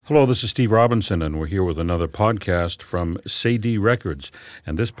Hello, this is Steve Robinson, and we're here with another podcast from Cedille Records.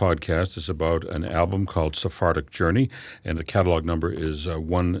 And this podcast is about an album called Sephardic Journey, and the catalog number is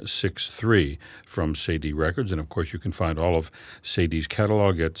 163 from Cedille Records. And, of course, you can find all of Cedille's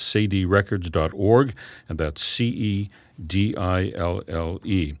catalog at cedillerecords.org, and that's Cedille.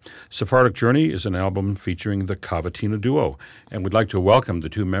 Sephardic Journey is an album featuring the Cavatina Duo. And we'd like to welcome the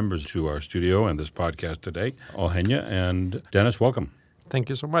two members to our studio and this podcast today, Eugenia and Dennis. Welcome. Thank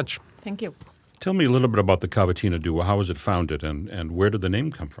you so much. Thank you. Tell me a little bit about the Cavatina Duo. How was it founded, and where did the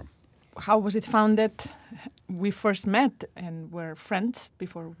name come from? How was it founded? We first met and were friends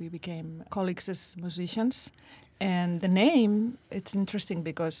before we became colleagues as musicians. And the name, it's interesting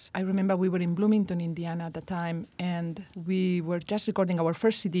because I remember we were in Bloomington, Indiana at the time, and we were just recording our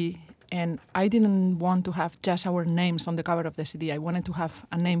first CD, and I didn't want to have just our names on the cover of the CD. I wanted to have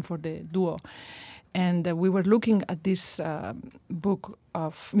a name for the duo. And we were looking at this book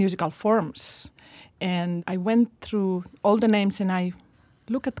of musical forms. And I went through all the names and I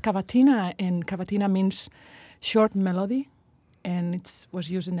looked at cavatina, and cavatina means short melody. And it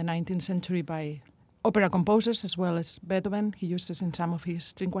was used in the 19th century by opera composers as well as Beethoven. He used it in some of his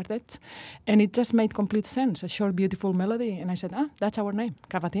string quartets. And it just made complete sense, a short, beautiful melody. And I said, that's our name,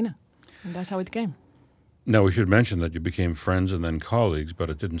 Cavatina. And that's how it came. Now, we should mention that you became friends and then colleagues, but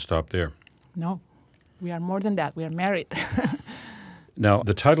it didn't stop there. No. We are more than that. We are married. Now,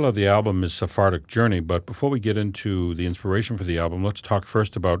 the title of the album is Sephardic Journey, but before we get into the inspiration for the album, let's talk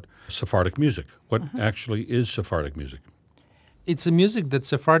first about Sephardic music. What actually is Sephardic music? It's a music that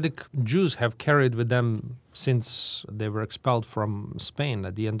Sephardic Jews have carried with them since they were expelled from Spain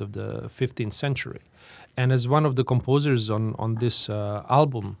at the end of the 15th century. And as one of the composers on this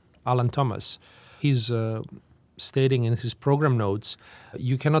album, Alan Thomas, he's stating in his program notes,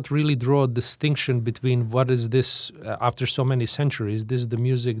 you cannot really draw a distinction between what is this, after so many centuries, this is the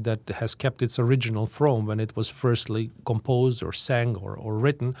music that has kept its original form when it was firstly composed or sang or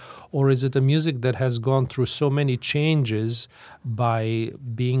written, or is it a music that has gone through so many changes by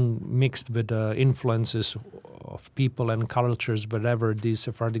being mixed with influences of people and cultures wherever these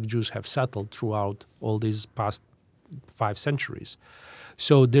Sephardic Jews have settled throughout all these past 5 centuries.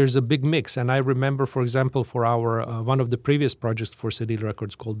 So there's a big mix. And I remember, for example, for our one of the previous projects for Cedille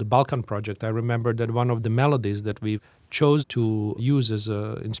Records called the Balkan Project, I remember that one of the melodies that we chose to use as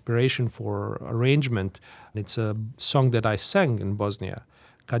an inspiration for arrangement, it's a song that I sang in Bosnia,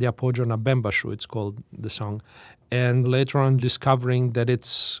 Kad ja pođo na Bembašu, it's called the song. And later on discovering that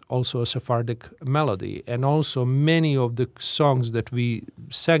it's also a Sephardic melody. And also many of the songs that we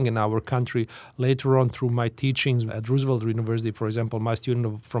sang in our country later on through my teachings at Roosevelt University, for example, my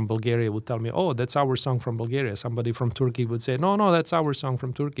student from Bulgaria would tell me, that's our song from Bulgaria. Somebody from Turkey would say, no, that's our song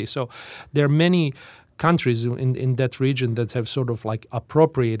from Turkey. So there are many countries in that region that have sort of like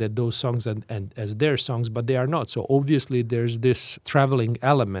appropriated those songs and as their songs, but they are not. So obviously there's this traveling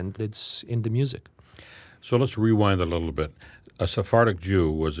element that's in the music. So let's rewind a little bit. A Sephardic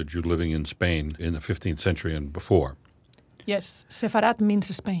Jew was a Jew living in Spain in the 15th century and before. Yes, Sepharad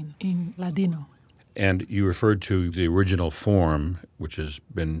means Spain in Ladino. And you referred to the original form, which has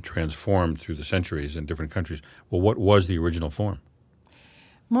been transformed through the centuries in different countries. Well, what was the original form?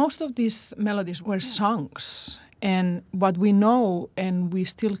 Most of these melodies were songs. And what we know and we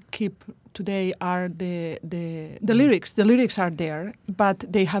still keep today are the lyrics. The lyrics are there, but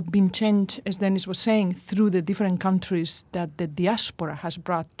they have been changed, as Dennis was saying, through the different countries that the diaspora has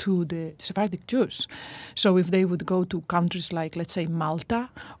brought to the Sephardic Jews. So if they would go to countries like, let's say, Malta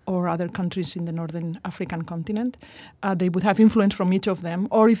or other countries in the northern African continent, they would have influence from each of them.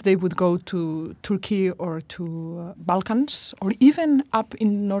 Or if they would go to Turkey or to Balkans, or even up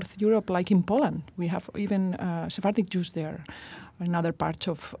in North Europe, like in Poland, we have even Sephardic Jews there, in other parts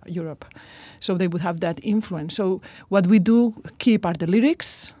of Europe. So they would have that influence. So what we do keep are the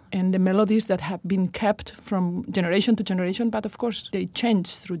lyrics and the melodies that have been kept from generation to generation, but of course they change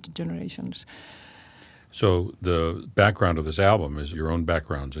through the generations. So the background of this album is your own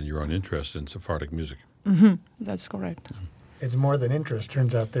backgrounds and your own interest in Sephardic music. Mm-hmm. That's correct. It's more than interest.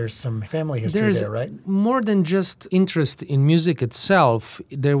 Turns out there's some family history there, right? More than just interest in music itself.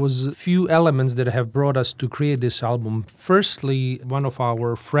 There was a few elements that have brought us to create this album. Firstly, one of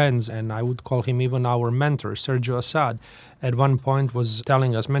our friends, and I would call him even our mentor, Sergio Assad, at one point was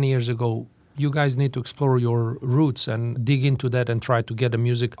telling us many years ago, you guys need to explore your roots and dig into that and try to get the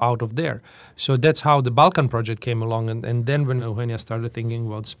music out of there. So that's how the Balkan Project came along. And then when Eugenia started thinking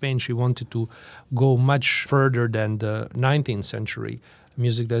about Spain, she wanted to go much further than the 19th century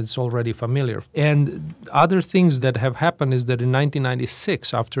music that is already familiar. And other things that have happened is that in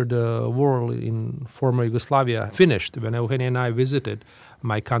 1996, after the war in former Yugoslavia finished, when Eugenia and I visited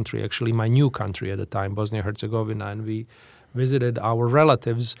my country, actually my new country at the time, Bosnia-Herzegovina, and we visited our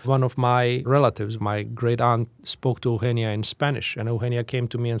relatives. One of my relatives, my great aunt, spoke to Eugenia in Spanish, and Eugenia came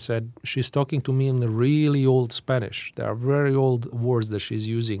to me and said, she's talking to me in the really old Spanish. There are very old words that she's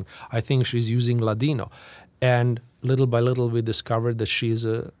using. I think she's using Ladino. And little by little, we discovered that she's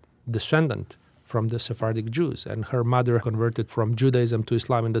a descendant from the Sephardic Jews, and her mother converted from Judaism to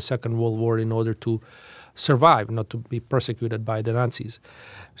Islam in the Second World War in order to survive, not to be persecuted by the Nazis.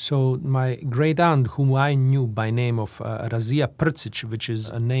 So my great aunt, whom I knew by name of Razia Prcic, which is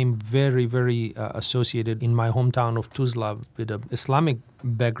a name very, very associated in my hometown of Tuzla with an Islamic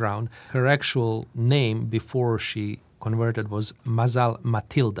background, her actual name before she converted was Mazal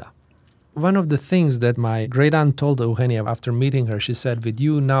Matilda. One of the things that my great aunt told Eugenia after meeting her, she said, with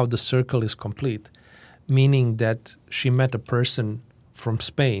you now the circle is complete, meaning that she met a person from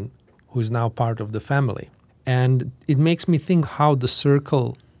Spain who is now part of the family. And it makes me think how the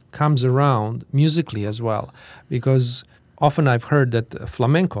circle comes around musically as well, because often I've heard that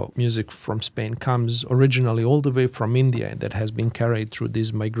flamenco music from Spain comes originally all the way from India, that has been carried through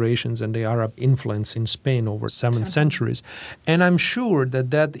these migrations and the Arab influence in Spain over 7 centuries. And I'm sure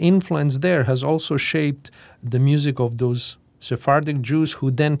that that influence there has also shaped the music of those Sephardic Jews who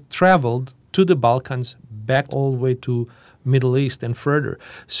then traveled to the Balkans, back all the way to Middle East and further.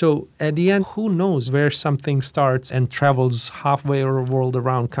 So at the end, who knows where something starts and travels halfway or world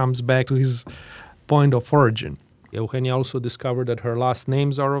around, comes back to his point of origin. Eugenia also discovered that her last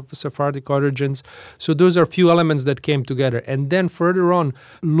names are of Sephardic origins. So those are few elements that came together. And then further on,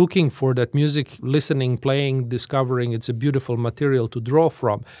 looking for that music, listening, playing, discovering it's a beautiful material to draw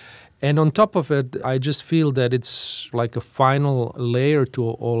from. And on top of it, I just feel that it's like a final layer to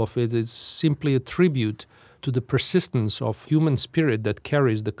all of it. It's simply a tribute to the persistence of human spirit that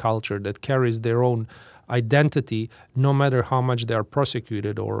carries the culture, that carries their own identity, no matter how much they are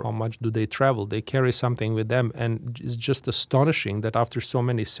persecuted or how much do they travel. They carry something with them, and it's just astonishing that after so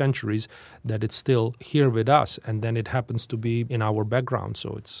many centuries that it's still here with us, and then it happens to be in our background.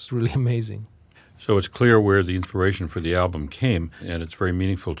 So it's really amazing. So it's clear where the inspiration for the album came, and it's very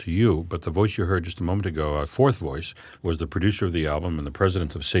meaningful to you. But the voice you heard just a moment ago, our fourth voice, was the producer of the album and the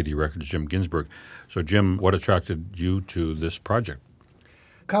president of Sadie Records, Jim Ginsberg. So, Jim, what attracted you to this project?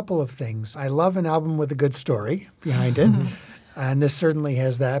 A couple of things. I love an album with a good story behind it, and this certainly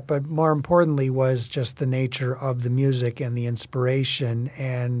has that. But more importantly was just the nature of the music and the inspiration.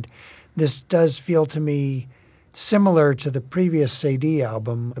 And this does feel to me similar to the previous Sadie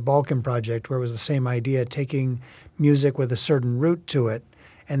album, The Balkan Project, where it was the same idea, taking music with a certain root to it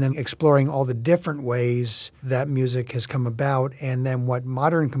and then exploring all the different ways that music has come about and then what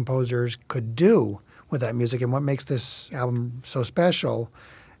modern composers could do with that music. And what makes this album so special,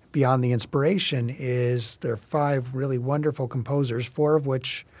 beyond the inspiration, is there are 5 really wonderful composers, 4 of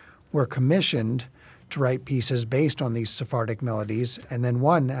which were commissioned to write pieces based on these Sephardic melodies, and then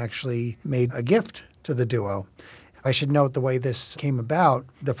 1 actually made a gift to the duo. I should note the way this came about.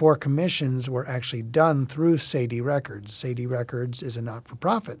 The 4 commissions were actually done through Sadie Records. Sadie Records is a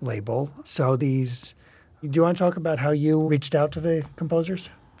not-for-profit label. So do you want to talk about how you reached out to the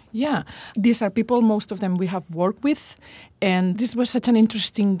composers? Yeah, these are people, most of them we have worked with, and this was such an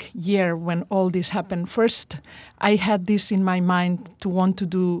interesting year when all this happened. First, I had this in my mind to want to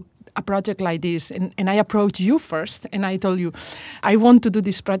do a project like this, and I approached you first, and I told you, I want to do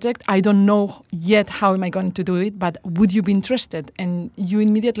this project. I don't know yet how am I going to do it, but would you be interested? And you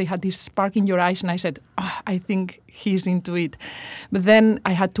immediately had this spark in your eyes, and I said, I think he's into it. But then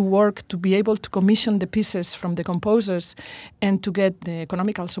I had to work to be able to commission the pieces from the composers and to get the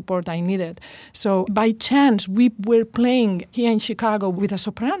economical support I needed. So by chance, we were playing here in Chicago with a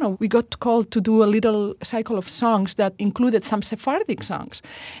soprano. We got called to do a little cycle of songs that included some Sephardic songs.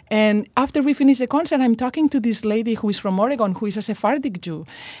 And after we finished the concert, I'm talking to this lady who is from Oregon, who is a Sephardic Jew.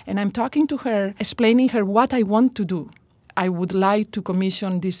 And I'm talking to her, explaining her what I want to do. I would like to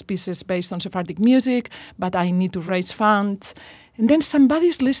commission these pieces based on Sephardic music, but I need to raise funds. And then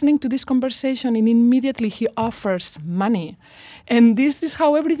somebody's listening to this conversation, and immediately he offers money. And this is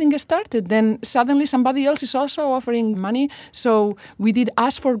how everything started. Then suddenly somebody else is also offering money. So we did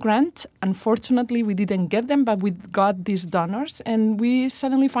ask for grants. Unfortunately, we didn't get them, but we got these donors. And we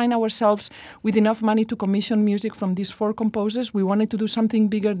suddenly find ourselves with enough money to commission music from these 4 composers. We wanted to do something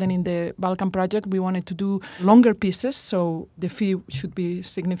bigger than in the Balkan Project. We wanted to do longer pieces, so the fee should be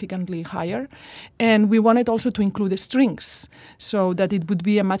significantly higher. And we wanted also to include the strings. so that it would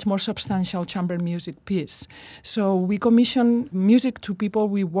be a much more substantial chamber music piece. So we commissioned music to people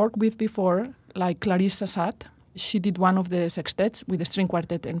we worked with before, like Clarissa Satt. She did one of the sextets with a string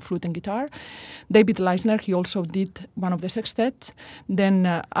quartet and flute and guitar. David Leisner, he also did one of the sextets. Then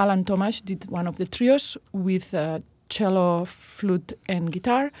Alan Thomas did one of the trios with cello, flute, and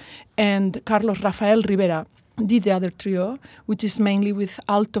guitar. And Carlos Rafael Rivera did the other trio, which is mainly with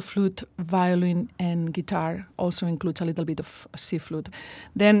alto flute, violin, and guitar. Also includes a little bit of C flute.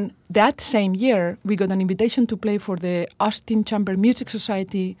 Then that same year, we got an invitation to play for the Austin Chamber Music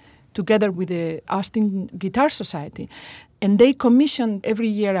Society together with the Austin Guitar Society. And they commissioned every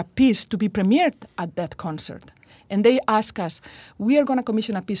year a piece to be premiered at that concert. And they asked us, we are going to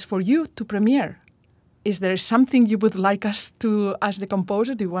commission a piece for you to premiere. Is there something you would like us to, as the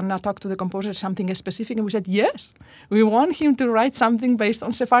composer, do you want to talk to the composer something specific? And we said, yes, we want him to write something based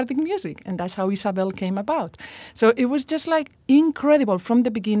on Sephardic music. And that's how Isabel came about. So it was just like incredible. From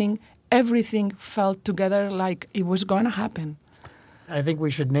the beginning, everything felt together like it was going to happen. I think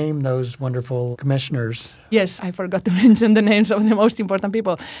we should name those wonderful commissioners. Yes, I forgot to mention the names of the most important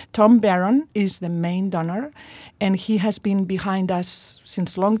people. Tom Barron is the main donor, and he has been behind us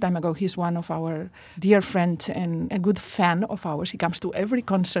since a long time ago. He's one of our dear friends and a good fan of ours. He comes to every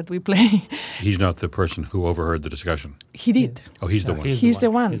concert we play. He's not the person who overheard the discussion. He did. Oh, he's the one. He's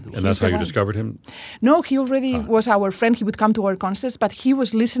the one. And that's how you discovered him? No, he already was our friend. He would come to our concerts, but he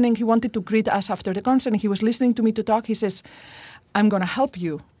was listening. He wanted to greet us after the concert, and he was listening to me to talk. He says, I'm going to help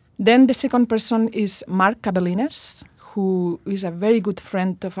you. Then the second person is Mark Cabellines, who is a very good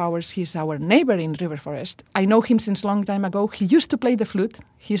friend of ours. He's our neighbor in River Forest. I know him since a long time ago. He used to play the flute.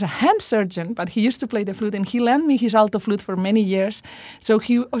 He's a hand surgeon, but he used to play the flute, and he lent me his alto flute for many years. So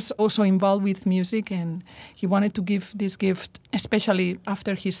he was also involved with music, and he wanted to give this gift, especially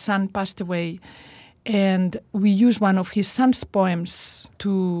after his son passed away. And we use one of his son's poems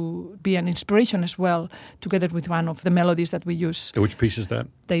to be an inspiration as well, together with one of the melodies that we use. Which piece is that?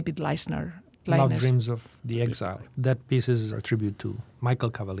 David Leisner. Love Dreams of the Exile. That piece is a tribute to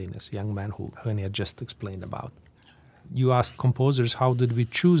Michael Cabellines, young man who Henia just explained about. You asked composers, how did we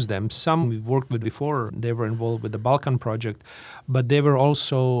choose them? Some we've worked with before. They were involved with the Balkan project, but they were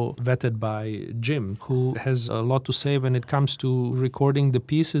also vetted by Jim, who has a lot to say when it comes to recording the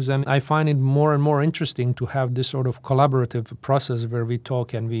pieces. And I find it more and more interesting to have this sort of collaborative process where we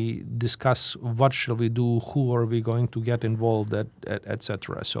talk and we discuss what shall we do, who are we going to get involved,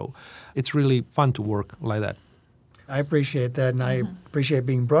 etc. So it's really fun to work like that. I appreciate that, and I appreciate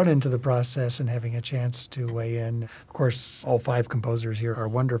being brought into the process and having a chance to weigh in. Of course, all 5 composers here are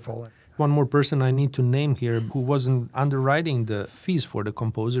wonderful. One more person I need to name here who wasn't underwriting the fees for the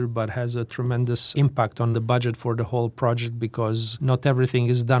composer but has a tremendous impact on the budget for the whole project, because not everything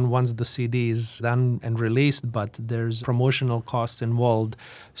is done once the CD is done and released, but there's promotional costs involved.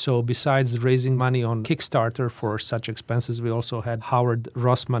 So besides raising money on Kickstarter for such expenses, we also had Howard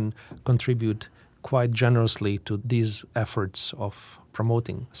Rossman contribute quite generously to these efforts of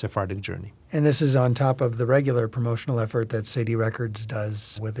promoting Sephardic Journey. And this is on top of the regular promotional effort that Sadie Records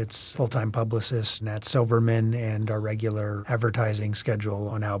does with its full-time publicist, Nat Silverman, and our regular advertising schedule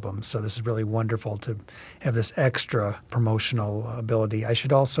on albums. So this is really wonderful to have this extra promotional ability. I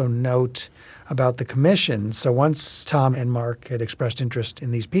should also note about the commission. So once Tom and Mark had expressed interest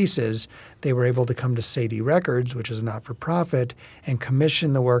in these pieces, they were able to come to Sadie Records, which is a not-for-profit, and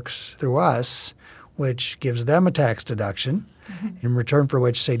commission the works through us, which gives them a tax deduction, in return for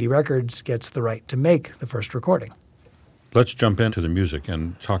which Sadie Records gets the right to make the first recording. Let's jump into the music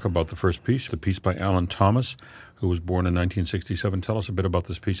and talk about the first piece, the piece by Alan Thomas, who was born in 1967. Tell us a bit about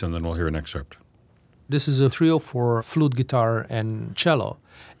this piece, and then we'll hear an excerpt. This is a trio for flute, guitar, and cello.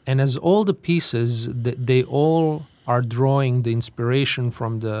 And as all the pieces, they all are drawing the inspiration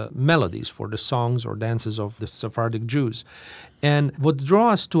from the melodies for the songs or dances of the Sephardic Jews. And what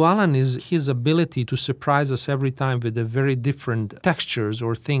draws us to Alan is his ability to surprise us every time with the very different textures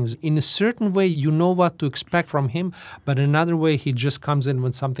or things. In a certain way, you know what to expect from him, but in another way, he just comes in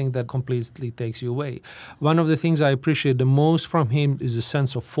with something that completely takes you away. One of the things I appreciate the most from him is a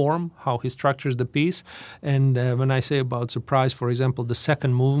sense of form, how he structures the piece. And when I say about surprise, for example, the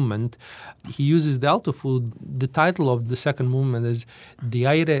second movement, he uses the alto flute. The title of the second movement is The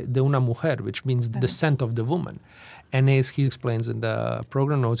Aire de una Mujer, which means the scent of the woman. And as he explains in the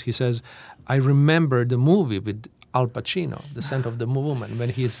program notes, he says, I remember the movie with Al Pacino, The Scent of the Woman, when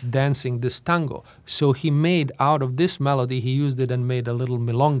he is dancing this tango. So he made out of this melody, he used it and made a little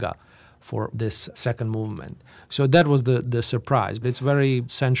milonga for this second movement. So that was the surprise. It's very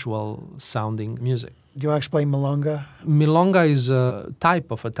sensual sounding music. Do you want to explain milonga? Milonga is a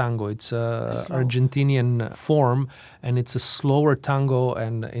type of a tango. It's a Slow. Argentinian form, and it's a slower tango,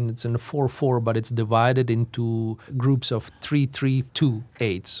 and it's in a 4/4, but it's divided into groups of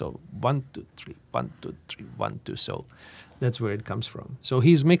 3/3/2/8. So 1 2 3 1 2 3 1 2. So that's where it comes from. So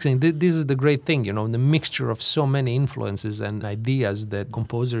he's mixing. This is the great thing, the mixture of so many influences and ideas that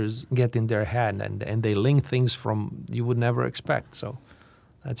composers get in their head, and they link things from you would never expect. So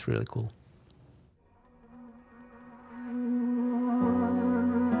that's really cool.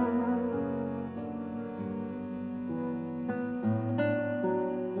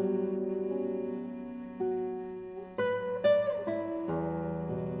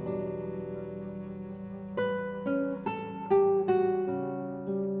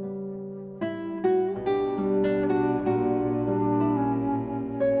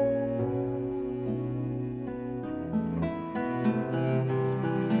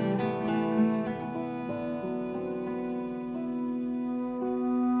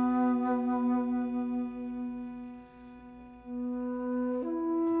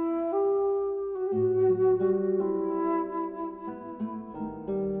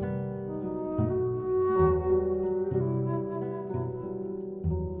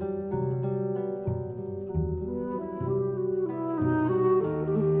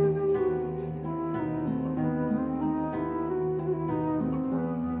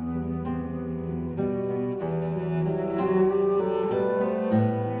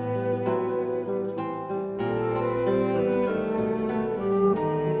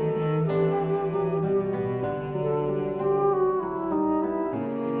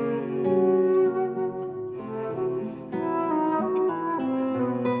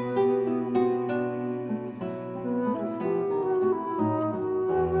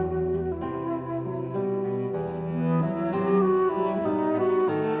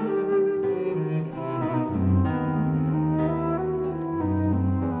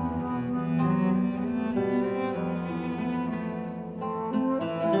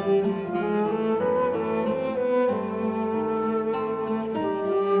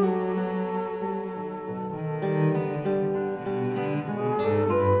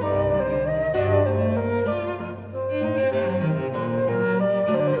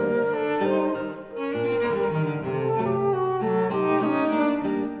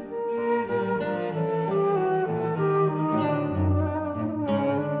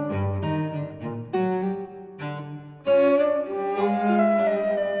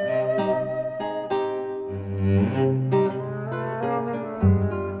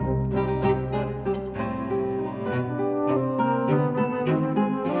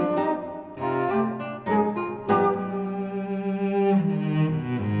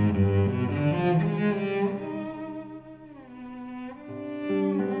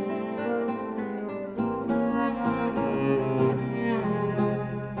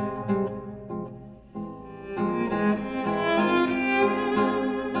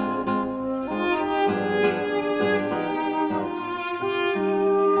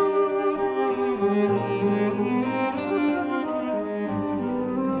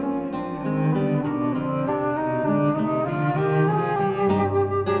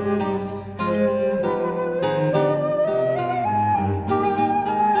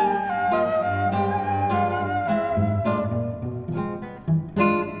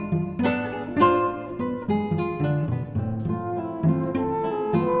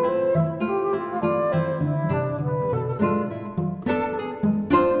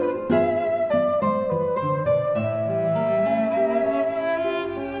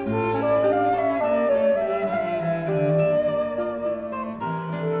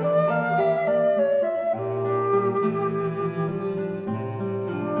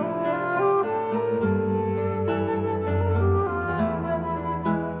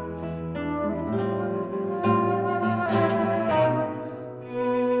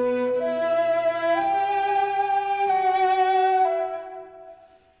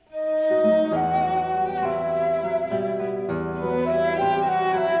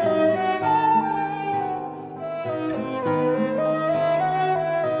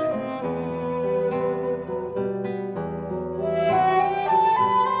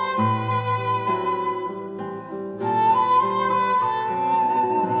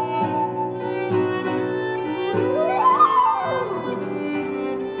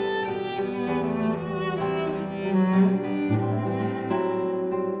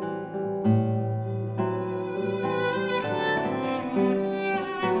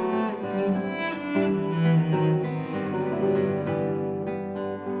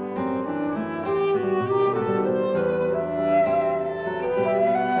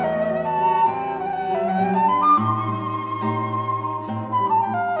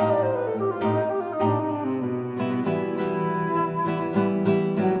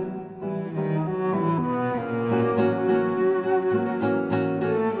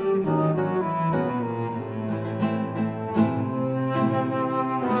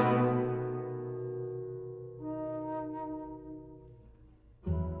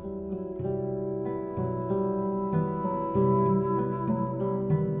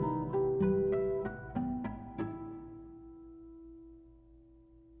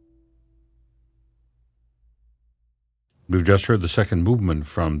 We've just heard the second movement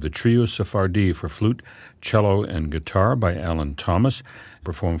from the Trio Sephardi for flute, cello, and guitar by Alan Thomas,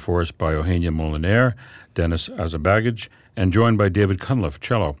 performed for us by Eugenia Moliner, Dennis Azabagage, and joined by David Cunliffe,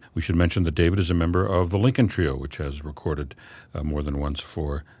 cello. We should mention that David is a member of the Lincoln Trio, which has recorded more than once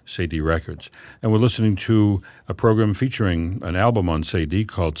for Sadie Records. And we're listening to a program featuring an album on Sadie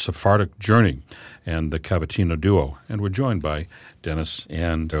called Sephardic Journey and the Cavatina Duo. And we're joined by Dennis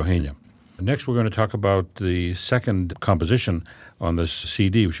and Eugenia. Next, we're going to talk about the second composition on this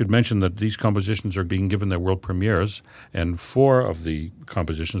CD. We should mention that these compositions are being given their world premieres, and 4 of the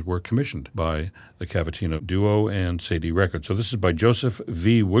compositions were commissioned by the Cavatina Duo and Sadie Records. So this is by Joseph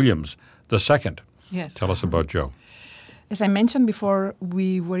V. Williams II. Yes. Tell us about Joe. As I mentioned before,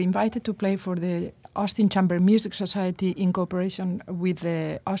 we were invited to play for the Austin Chamber Music Society in cooperation with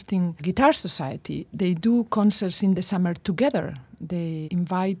the Austin Guitar Society. They do concerts in the summer together. They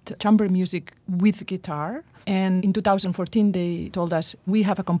invite chamber music with guitar. And in 2014, they told us, we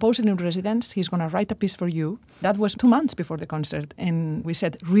have a composer in residence. He's going to write a piece for you. That was 2 months before the concert. And we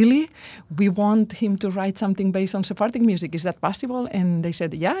said, really? We want him to write something based on Sephardic music. Is that possible? And they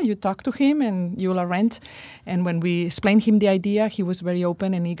said, yeah, you talk to him and you'll arrange. And when we explained him the idea, he was very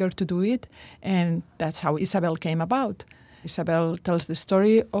open and eager to do it. And that's how Isabel came about. Isabel tells the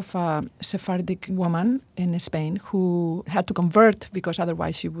story of a Sephardic woman in Spain who had to convert because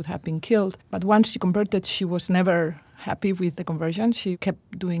otherwise she would have been killed. But once she converted, she was never happy with the conversion. She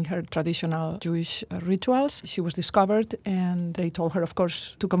kept doing her traditional Jewish rituals. She was discovered and they told her, of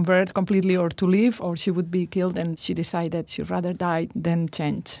course, to convert completely or to leave or she would be killed. And she decided she'd rather die than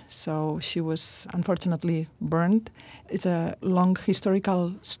change. So she was unfortunately burned. It's a long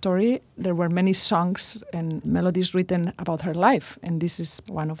historical story. There were many songs and melodies written about her life, and this is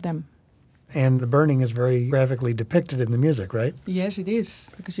one of them. And the burning is very graphically depicted in the music, right? Yes, it is,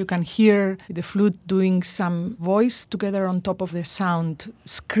 because you can hear the flute doing some voice together on top of the sound,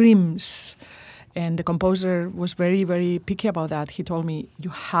 screams. And the composer was very, very picky about that. He told me, you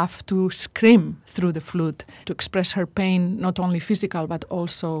have to scream through the flute to express her pain, not only physical, but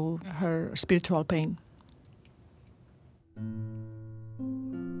also her spiritual pain.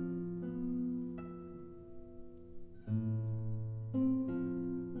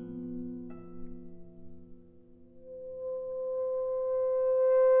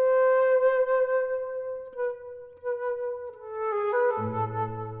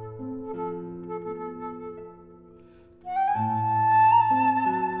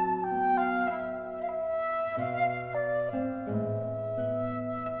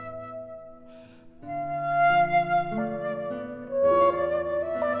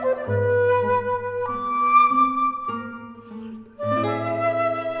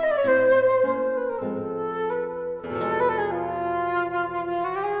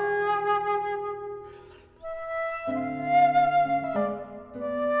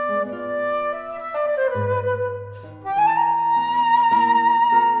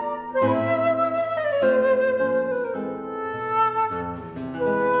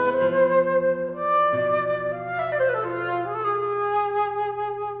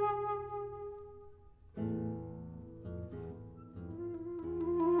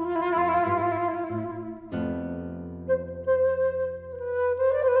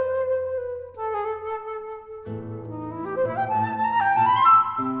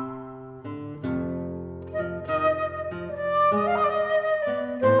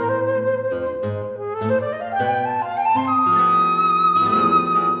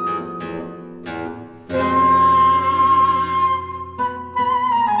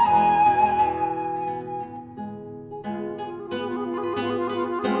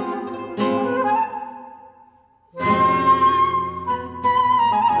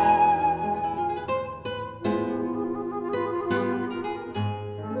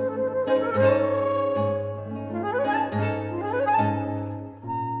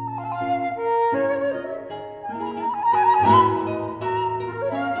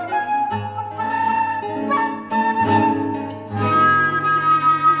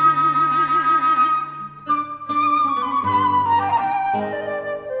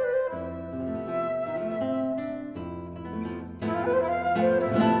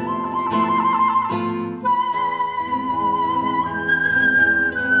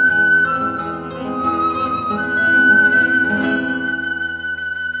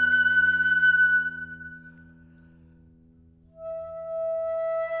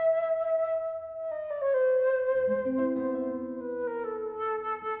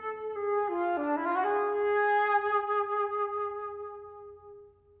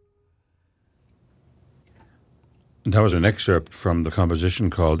 That was an excerpt from the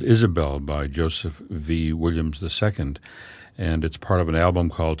composition called Isabel by Joseph V. Williams II, and it's part of an album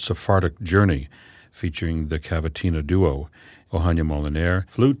called Sephardic Journey, featuring the Cavatina duo, Ohania Moliner,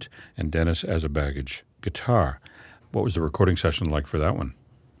 flute, and Dennis Azabagage, guitar. What was the recording session like for that one?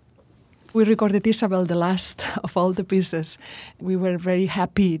 We recorded Isabel, the last of all the pieces. We were very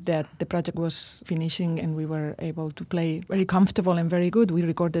happy that the project was finishing and we were able to play very comfortable and very good. We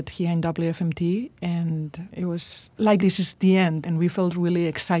recorded here in WFMT and it was like this is the end, and we felt really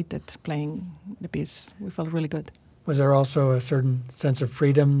excited playing the piece. We felt really good. Was there also a certain sense of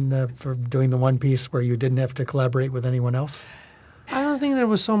freedom for doing the one piece where you didn't have to collaborate with anyone else? I don't think there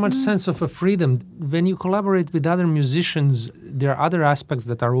was so much sense of a freedom. When you collaborate with other musicians, there are other aspects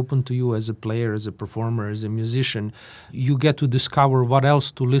that are open to you as a player, as a performer, as a musician. You get to discover what else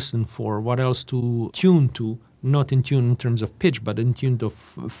to listen for, what else to tune to, not in tune in terms of pitch, but in tune of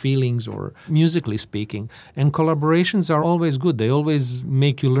feelings or musically speaking. And collaborations are always good. They always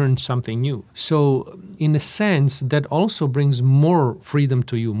make you learn something new. So in a sense, that also brings more freedom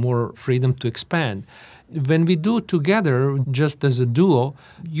to you, more freedom to expand. When we do together, just as a duo,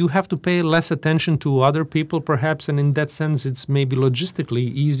 you have to pay less attention to other people, perhaps, and in that sense, it's maybe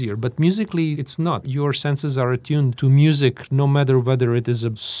logistically easier. But musically, it's not. Your senses are attuned to music, no matter whether it is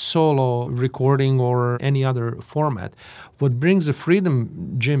a solo recording or any other format. What brings the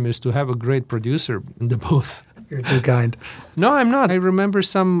freedom, Jim, is to have a great producer in the booth. You're too kind. No, I'm not. I remember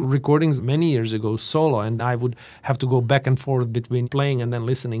some recordings many years ago, solo, and I would have to go back and forth between playing and then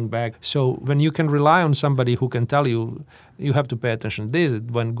listening back. So when you can rely on somebody who can tell you, you have to pay attention to this, it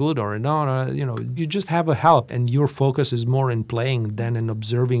went good or not, you just have a help, and your focus is more in playing than in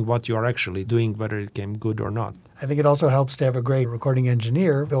observing what you are actually doing, whether it came good or not. I think it also helps to have a great recording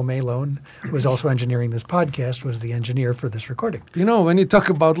engineer. Bill Malone, who was also engineering this podcast, was the engineer for this recording. When you talk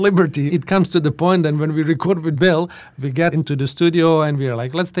about liberty, it comes to the point that when we record with Bill, we get into the studio and we're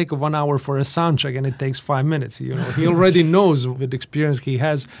like, let's take 1 hour for a sound check, and it takes 5 minutes. He already knows with experience he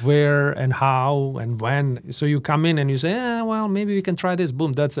has where and how and when. So you come in and you say, well, maybe we can try this.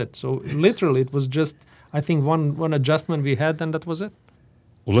 Boom, that's it. So literally it was just, I think, one adjustment we had, and that was it.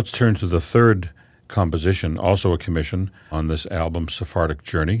 Well, let's turn to the third composition, also a commission on this album, Sephardic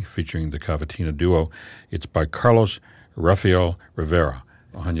Journey, featuring the Cavatina duo. It's by Carlos Rafael Rivera.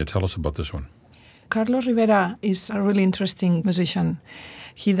 Ohania, tell us about this one. Carlos Rivera is a really interesting musician.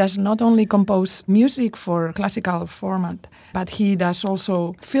 He does not only compose music for classical format, but he does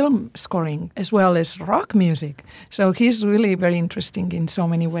also film scoring as well as rock music. So he's really very interesting in so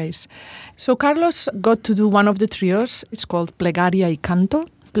many ways. So Carlos got to do one of the trios. It's called Plegaria y Canto.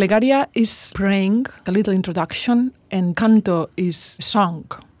 Plegaria is praying, a little introduction, and canto is song.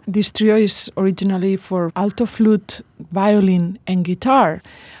 This trio is originally for alto flute, violin, and guitar,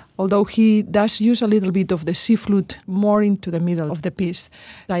 although he does use a little bit of the C flute more into the middle of the piece.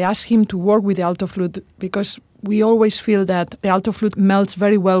 I asked him to work with the alto flute because we always feel that the alto flute melts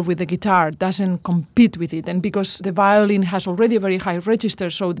very well with the guitar, doesn't compete with it. And because the violin has already a very high register,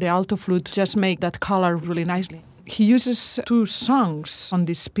 so the alto flute just makes that color really nicely. He uses 2 songs on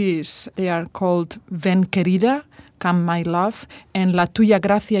this piece. They are called Ven Querida, Come My Love, and La Tuya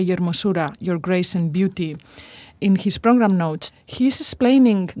Gracia y Hermosura, Your Grace and Beauty. In his program notes, he's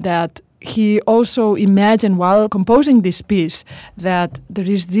explaining that he also imagined while composing this piece that there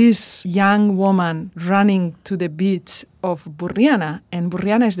is this young woman running to the beach of Burriana, and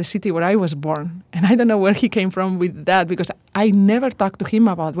Burriana is the city where I was born. And I don't know where he came from with that, because I never talked to him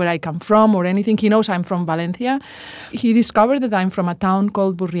about where I come from or anything. He knows I'm from Valencia. He discovered that I'm from a town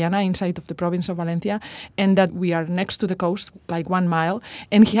called Burriana inside of the province of Valencia, and that we are next to the coast, like 1 mile.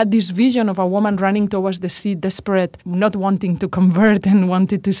 And he had this vision of a woman running towards the sea, desperate, not wanting to convert and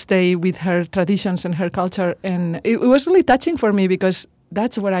wanted to stay with her traditions and her culture. And it was really touching for me, because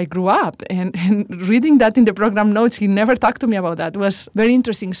that's where I grew up. And reading that in the program notes, he never talked to me about that. It was very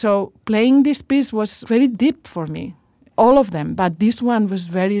interesting. So playing this piece was very deep for me, all of them. But this one was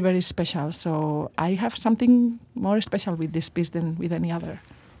very, very special. So I have something more special with this piece than with any other.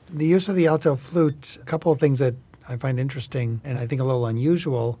 The use of the alto flute, a couple of things that I find interesting and I think a little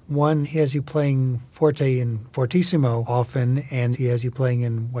unusual. One, he has you playing forte and fortissimo often, and he has you playing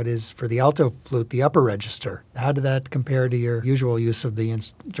in what is, for the alto flute, the upper register. How did that compare to your usual use of the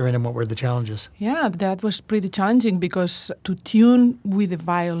instrument, and what were the challenges? Yeah, that was pretty challenging, because to tune with the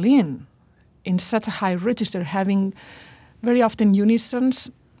violin in such a high register, having very often unisons,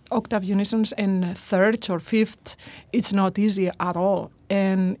 octave unisons and thirds or fifths, it's not easy at all.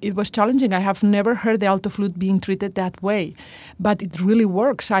 And it was challenging. I have never heard the alto flute being treated that way, but it really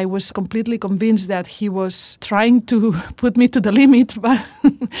works. I was completely convinced that he was trying to put me to the limit, but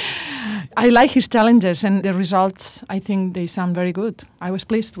I like his challenges, and the results, I think they sound very good. I was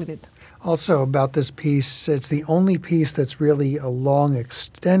pleased with it. Also, about this piece, it's the only piece that's really a long,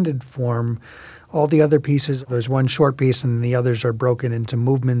 extended form. All the other pieces, there's one short piece, and the others are broken into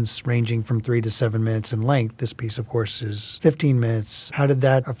movements ranging from 3 to 7 minutes in length. This piece, of course, is 15 minutes. How did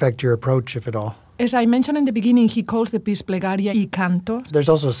that affect your approach, if at all? As I mentioned in the beginning, he calls the piece Plegaria y Canto. There's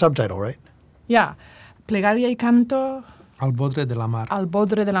also a subtitle, right? Yeah, Plegaria y Canto Al Bodre de la Mar. al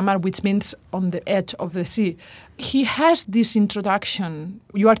Bodre de la Mar, which means on the edge of the sea. He has this introduction.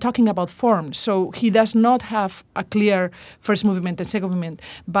 You are talking about form, so he does not have a clear first movement and second movement,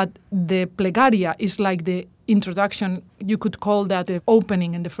 but the Plegaria is like the introduction. You could call that the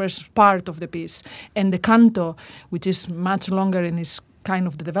opening and the first part of the piece. And the Canto, which is much longer and is kind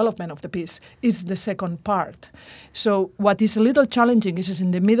of the development of the piece, is the second part. So what is a little challenging is in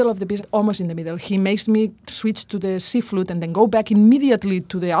the middle of the piece, almost in the middle, he makes me switch to the C flute and then go back immediately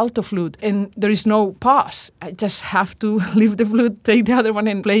to the alto flute, and there is no pause. I just have to leave the flute, take the other one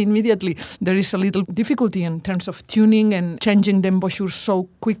and play immediately. There is a little difficulty in terms of tuning and changing the embouchure so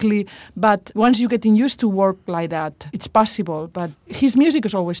quickly, but once you getting used to work like that, it's possible. But his music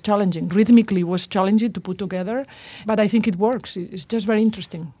is always challenging. Rhythmically was challenging to put together, but I think it works. It's just very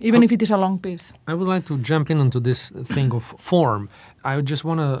interesting, even if it is a long piece. I would like to jump in onto this thing of form. I just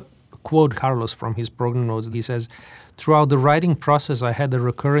want to quote Carlos from his program notes. He says, "Throughout the writing process, I had a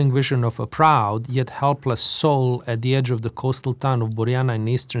recurring vision of a proud yet helpless soul at the edge of the coastal town of Borriana in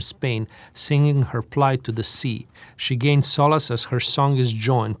eastern Spain, singing her plight to the sea. She gains solace as her song is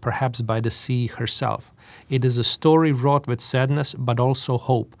joined, perhaps by the sea herself. It is a story wrought with sadness, but also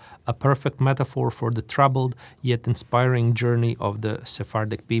hope, a perfect metaphor for the troubled yet inspiring journey of the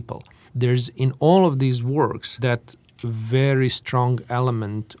Sephardic people." There's in all of these works that very strong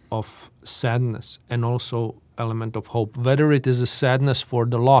element of sadness and also element of hope, whether it is a sadness for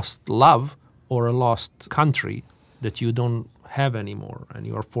the lost love or a lost country that you don't have anymore and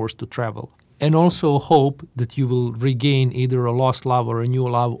you are forced to travel. And also hope that you will regain either a lost love or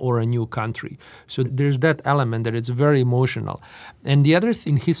a new country. So there's that element that it's very emotional. And the other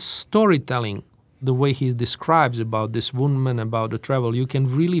thing, his storytelling, the way he describes about this woman, about the travel, you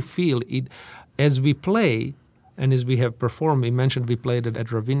can really feel it as we play and as we have performed. He mentioned we played it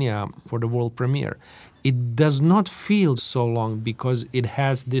at Ravinia for the world premiere. It does not feel so long because it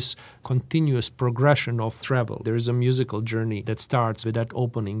has this continuous progression of travel. There is a musical journey that starts with that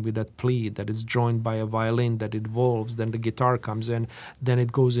opening, with that plea that is joined by a violin that evolves, then the guitar comes in, then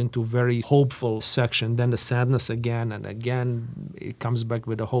it goes into very hopeful section, then the sadness again, and again it comes back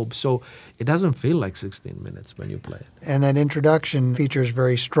with a hope. So it doesn't feel like 16 minutes when you play it. And that introduction features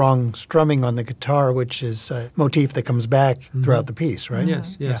very strong strumming on the guitar, which is a motif that comes back throughout the piece, right?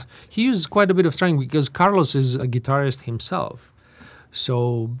 Yes. Yeah. He uses quite a bit of strumming because Carlos is a guitarist himself.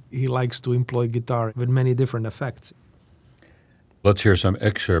 So he likes to employ guitar with many different effects. Let's hear some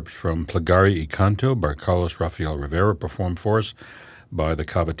excerpts from Plegaria y Canto by Carlos Rafael Rivera, performed for us by the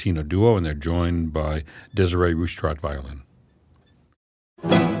Cavatina Duo, and they're joined by Desiree Roustrat violin.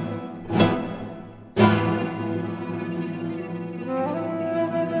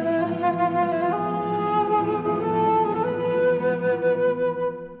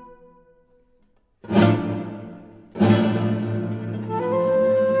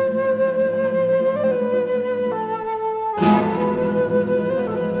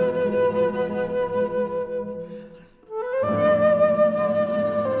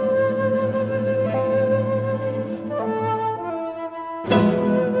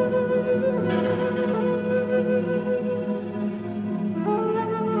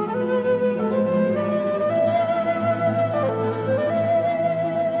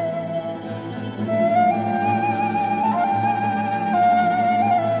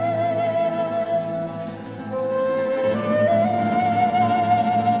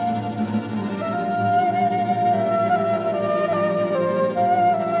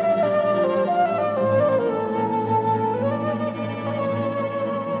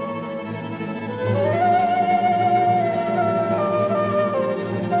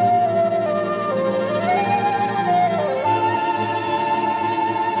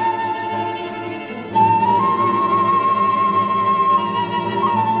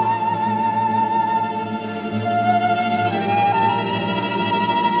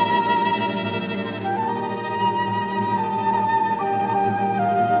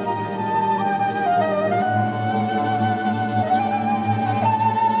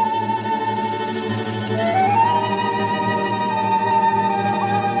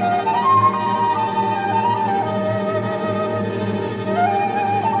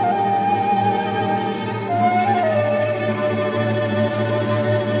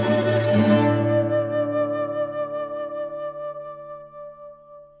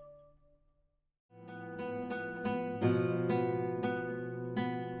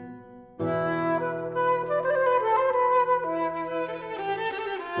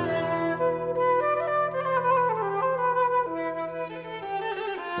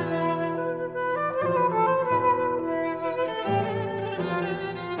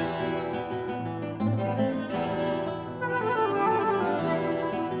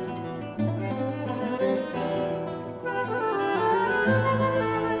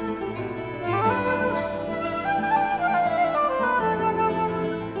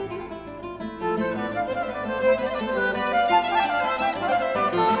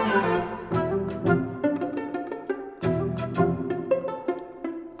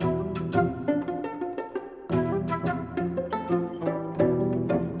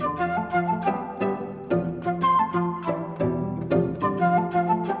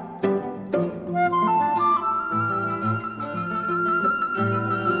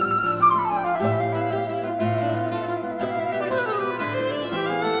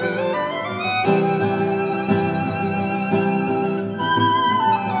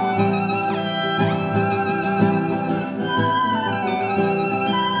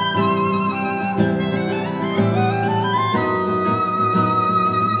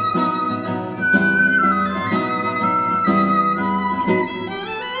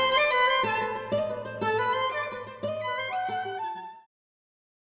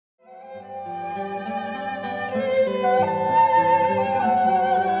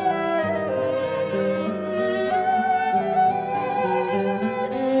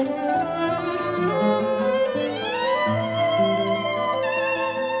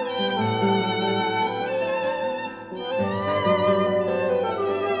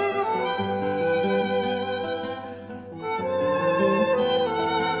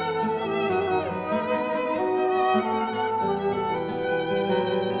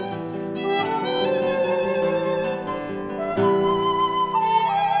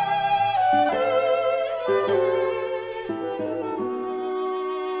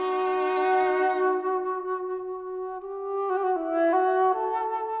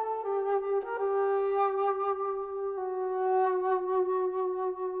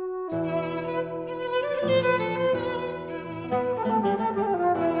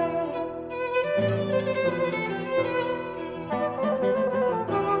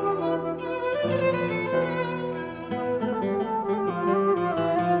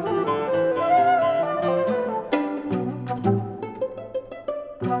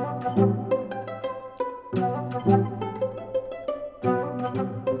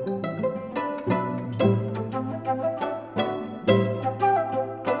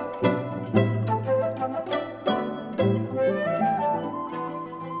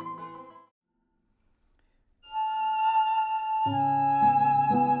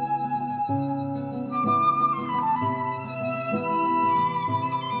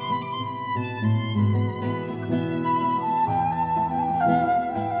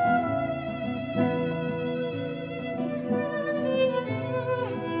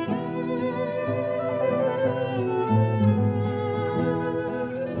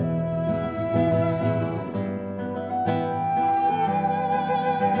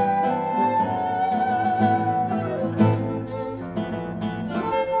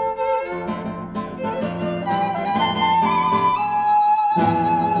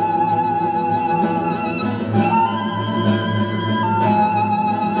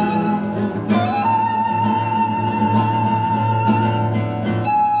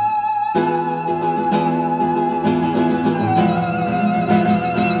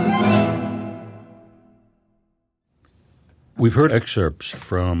 We've heard excerpts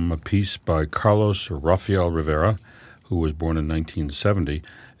from a piece by Carlos Rafael Rivera, who was born in 1970,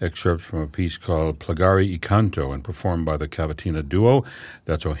 excerpts from a piece called Plagare y Canto and performed by the Cavatina Duo.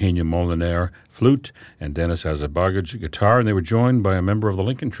 That's Eugenia Moliner, flute, and Dennis Azabagaj, guitar, and they were joined by a member of the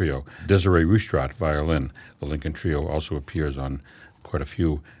Lincoln Trio, Desiree Rustrat, violin. The Lincoln Trio also appears on quite a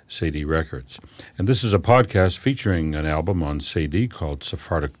few Sadie records. And this is a podcast featuring an album on Sadie called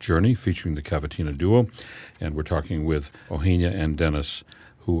Sephardic Journey, featuring the Cavatina Duo, and we're talking with Eugenia and Dennis,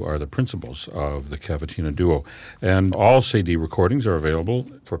 who are the principals of the Cavatina Duo. And all Sadie recordings are available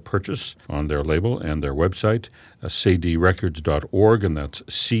for purchase on their label and their website, sadierecords.org, and that's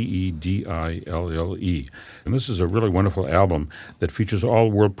Cedille. And this is a really wonderful album that features all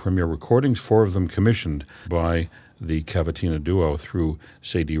world premiere recordings, 4 of them commissioned by the Cavatina Duo through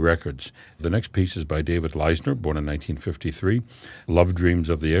Sadie Records. The next piece is by David Leisner, born in 1953, Love Dreams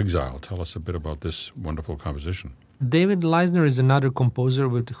of the Exile. Tell us a bit about this wonderful composition. David Leisner is another composer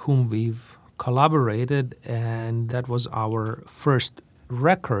with whom we've collaborated, and that was our first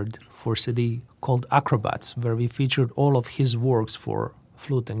record for CD called Acrobats, where we featured all of his works for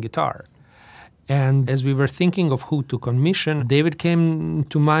flute and guitar. And as we were thinking of who to commission, David came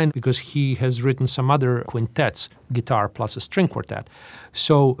to mind because he has written some other quintets, guitar plus a string quartet.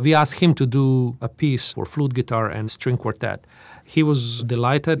 So we asked him to do a piece for flute, guitar, and string quartet. He was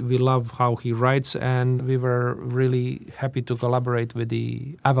delighted. We love how he writes, and we were really happy to collaborate with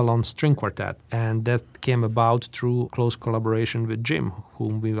the Avalon String Quartet. And that came about through close collaboration with Jim,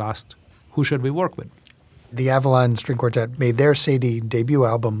 whom we asked, who should we work with? The Avalon String Quartet made their Sadie debut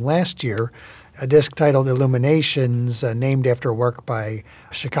album last year, a disc titled Illuminations, named after a work by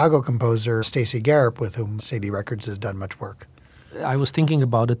Chicago composer Stacey Garrett, with whom Sadie Records has done much work. I was thinking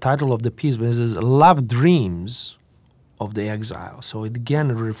about the title of the piece, which is Love Dreams of the Exile. So it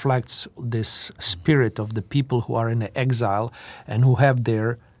again reflects this spirit of the people who are in exile and who have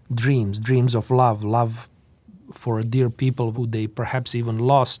their dreams of love for dear people who they perhaps even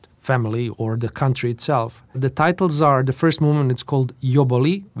lost, family or the country itself. The titles are, the first movement, it's called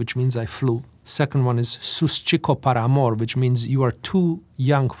Yoboli, which means I flew. Second one is Sus chico para amor, which means you are too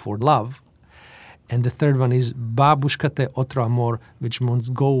young for love. And the third one is Va buscate otro amor, which means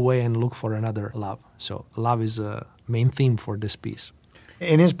go away and look for another love. So love is a main theme for this piece.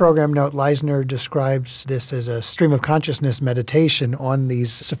 In his program note, Leisner describes this as a stream of consciousness meditation on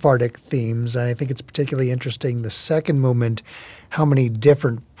these Sephardic themes. And I think it's particularly interesting, the second movement, how many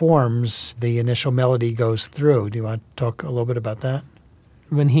different forms the initial melody goes through. Do you want to talk a little bit about that?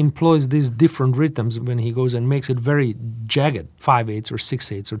 When he employs these different rhythms, when he goes and makes it very jagged, 5/8 or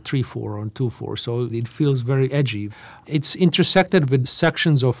 6/8 or 3/4 or 2/4, so it feels very edgy. It's intersected with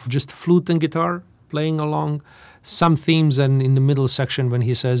sections of just flute and guitar playing along, some themes, and in the middle section when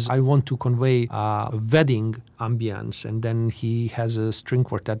he says, I want to convey a wedding ambience, and then he has a string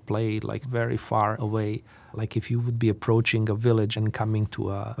quartet play like very far away, like if you would be approaching a village and coming to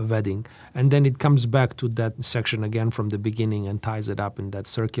a wedding. And then it comes back to that section again from the beginning and ties it up in that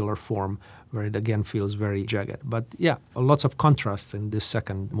circular form where it again feels very jagged. But yeah, lots of contrasts in this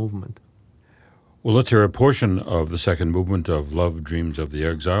second movement. Well, let's hear a portion of the second movement of Love Dreams of the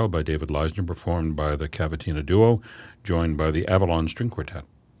Exile by David Leisner, performed by the Cavatina Duo, joined by the Avalon String Quartet.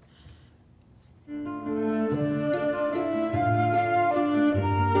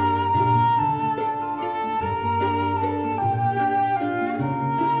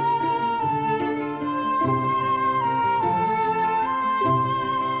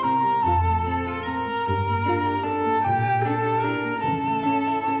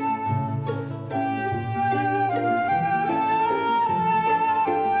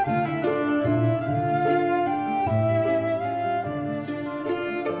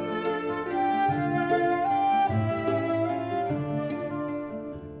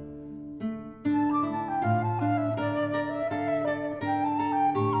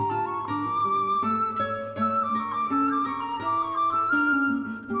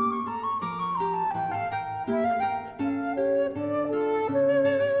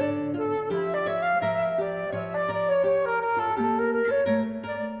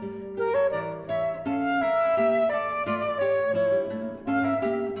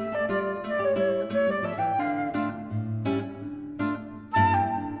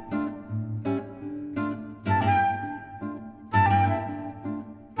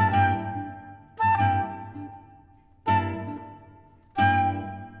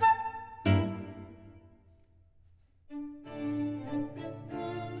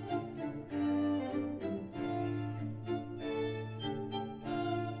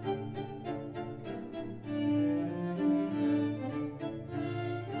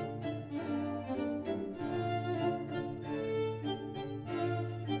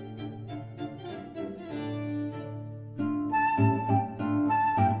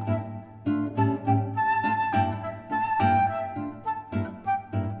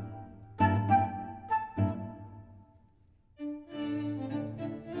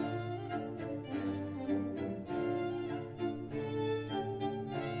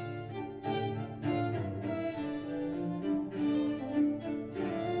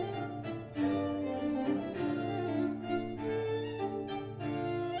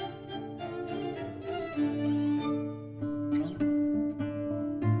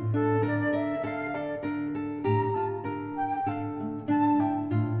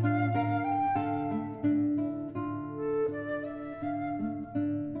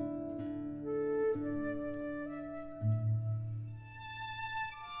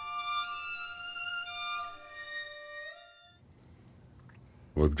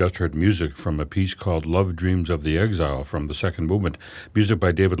 We've just heard music from a piece called Love Dreams of the Exile from the second movement. Music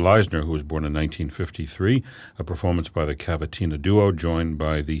by David Leisner, who was born in 1953. A performance by the Cavatina Duo, joined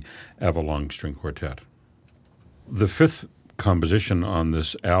by the Avalon String Quartet. The fifth composition on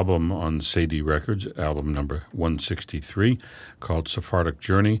this album on Sadie Records, album number 163, called Sephardic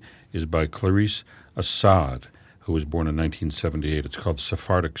Journey, is by Clarice Assad, who was born in 1978. It's called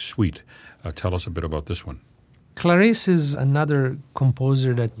Sephardic Suite. Tell us a bit about this one. Clarice is another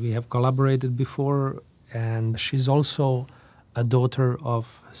composer that we have collaborated before, and she's also a daughter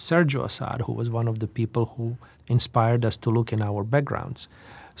of Sergio Assad, who was one of the people who inspired us to look in our backgrounds.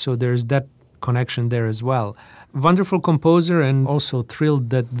 So there's that connection there as well. Wonderful composer, and also thrilled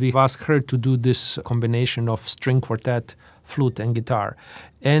that we asked her to do this combination of string quartet, flute and guitar.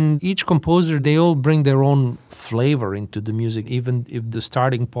 And each composer, they all bring their own flavor into the music, even if the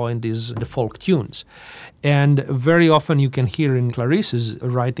starting point is the folk tunes. And very often you can hear in Clarice's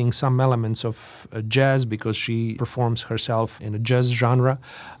writing some elements of jazz, because she performs herself in a jazz genre.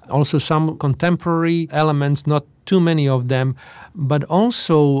 Also some contemporary elements, not too many of them, but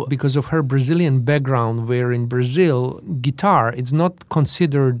also because of her Brazilian background, where in Brazil, guitar is not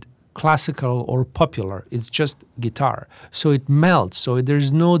considered classical or popular. It's just guitar. So it melts. So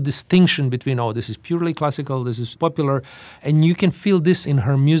there's no distinction between, oh, this is purely classical, this is popular. And you can feel this in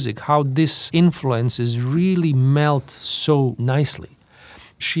her music, how this influences really melt so nicely.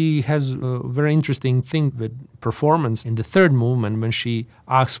 She has a very interesting thing with performance in the third movement, when she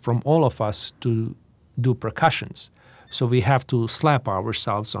asks from all of us to do percussions. So we have to slap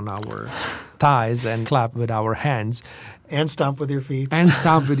ourselves on our thighs and clap with our hands. And stomp with your feet. And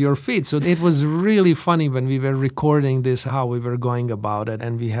stomp with your feet. So it was really funny when we were recording this, how we were going about it,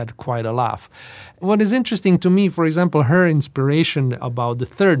 and we had quite a laugh. What is interesting to me, for example, her inspiration about the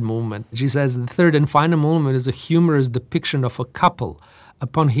third movement. She says the third and final movement is a humorous depiction of a couple.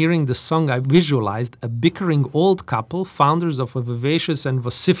 Upon hearing the song, I visualized a bickering old couple, founders of a vivacious and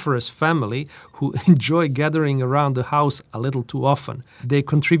vociferous family who enjoy gathering around the house a little too often. They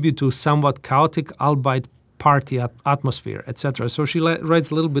contribute to a somewhat chaotic, albeit party atmosphere, etc. So she writes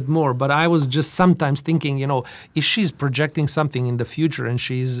a little bit more, but I was just sometimes thinking, if she's projecting something in the future and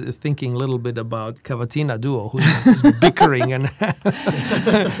she's thinking a little bit about Cavatina Duo, who's bickering and,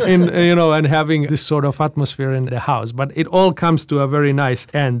 and having this sort of atmosphere in the house. But it all comes to a very nice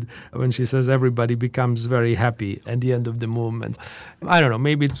end when she says everybody becomes very happy at the end of the movement. I don't know,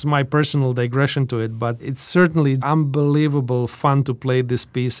 maybe it's my personal digression to it, but it's certainly unbelievable fun to play this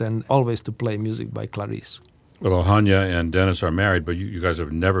piece and always to play music by Clarice. Well, Ohania and Dennis are married, but you guys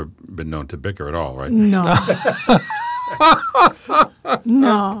have never been known to bicker at all, right? No.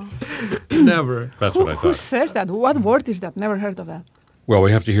 No. Never. That's what I thought. Who says that? What word is that? Never heard of that. Well,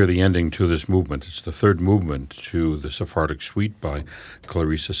 we have to hear the ending to this movement. It's the third movement to the Sephardic Suite by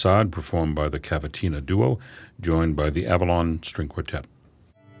Clarice Assad, performed by the Cavatina Duo, joined by the Avalon String Quartet.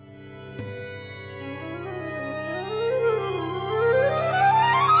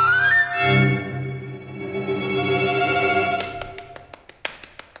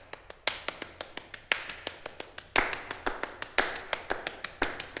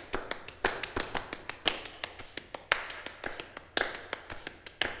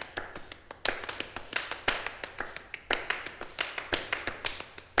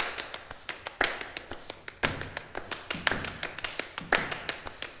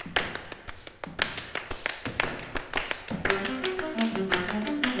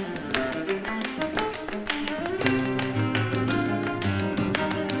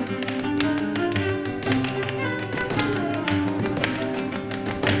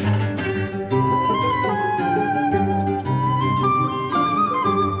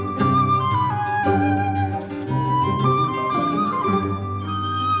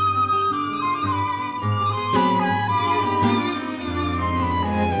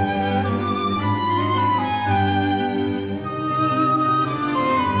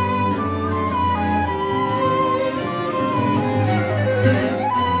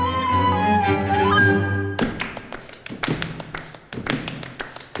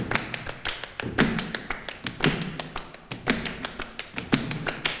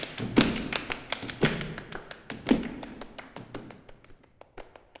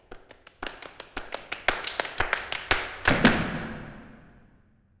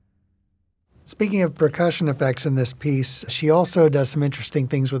 Speaking of percussion effects in this piece, she also does some interesting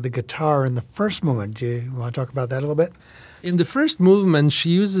things with the guitar in the first movement. Do you want to talk about that a little bit? In the first movement, she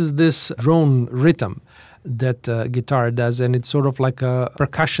uses this drone rhythm. that guitar does, and it's sort of like a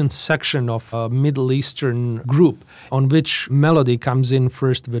percussion section of a Middle Eastern group on which melody comes in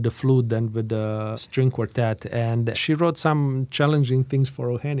first with the flute, then with the string quartet. And she wrote some challenging things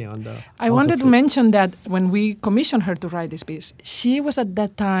for Eugenio on the I alto wanted to flute. mention that when we commissioned her to write this piece, she was at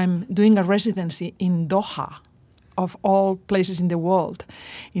that time doing a residency in Doha, of all places in the world,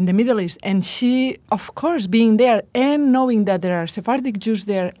 in the Middle East. And she, of course, being there and knowing that there are Sephardic Jews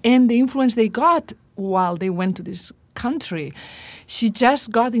there and the influence they got while they went to this country, she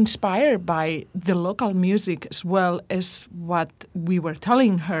just got inspired by the local music as well as what we were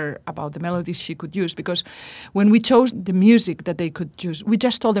telling her about the melodies she could use. Because when we chose the music that they could use, we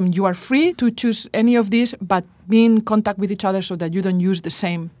just told them, you are free to choose any of these, but be in contact with each other so that you don't use the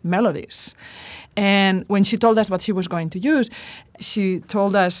same melodies. And when she told us what she was going to use, she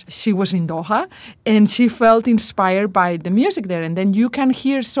told us she was in Doha and she felt inspired by the music there. And then you can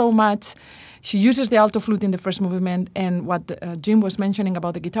hear so much. She uses the alto flute in the first movement, and what Jim was mentioning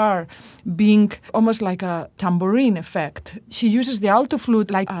about the guitar being almost like a tambourine effect. She uses the alto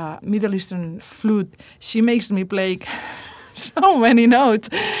flute like a Middle Eastern flute. She makes me play so many notes,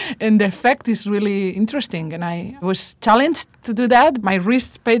 and the effect is really interesting. And I was challenged to do that. My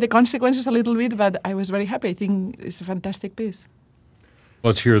wrist paid the consequences a little bit, but I was very happy. I think it's a fantastic piece.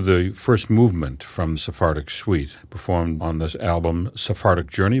 Let's hear the first movement from Sephardic Suite, performed on this album,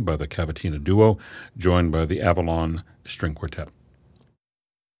 Sephardic Journey by the Cavatina Duo, joined by the Avalon String Quartet.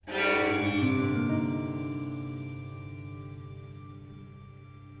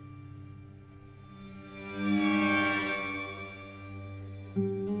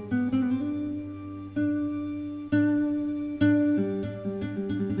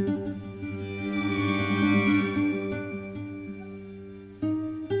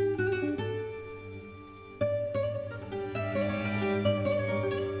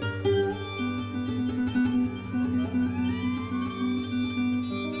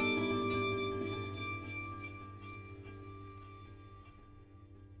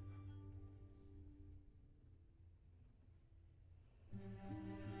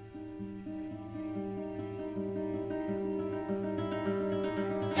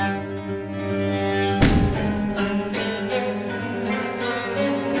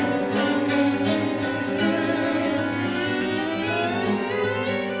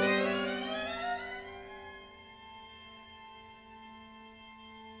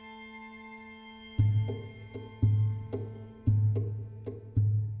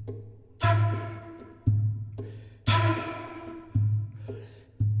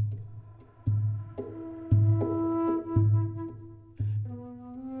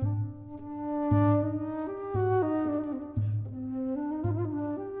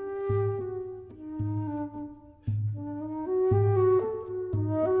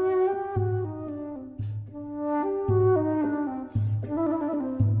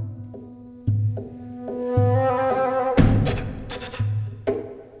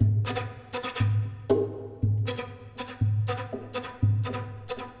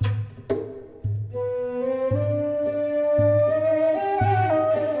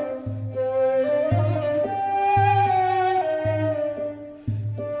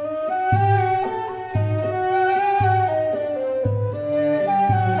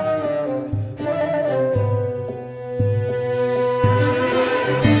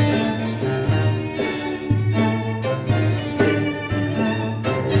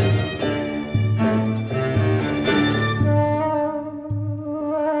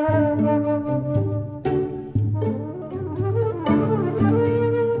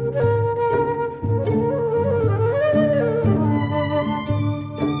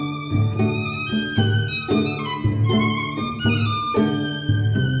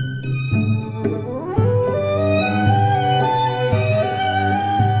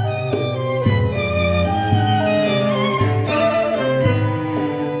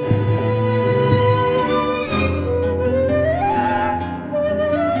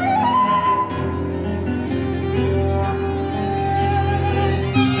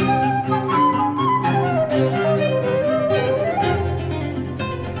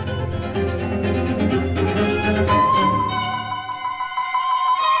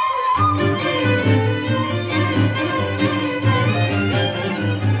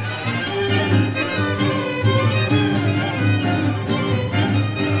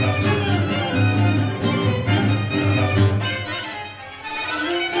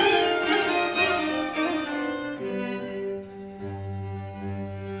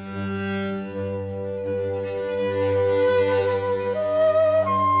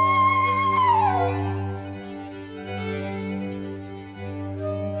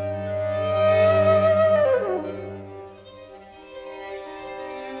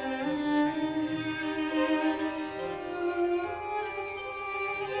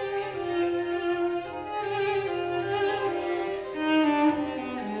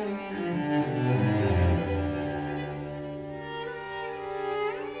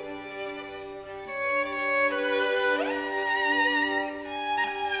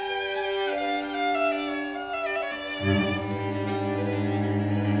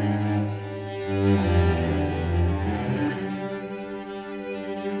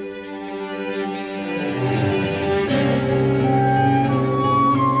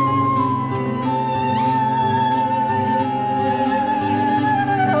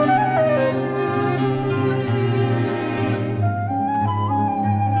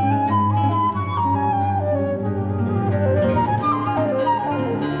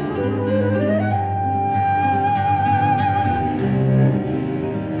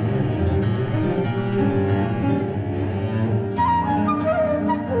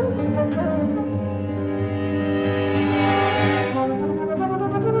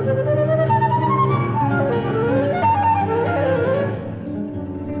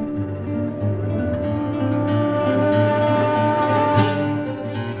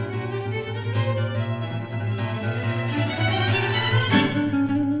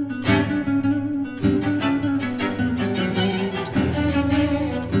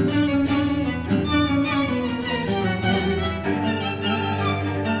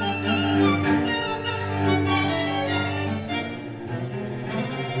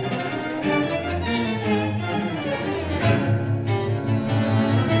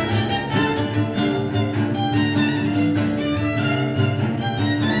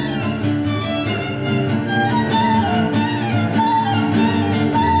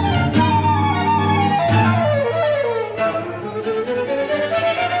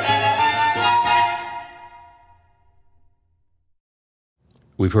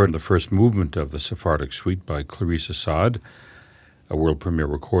 We've heard the first movement of the Sephardic Suite by Clarice Assad, a world premiere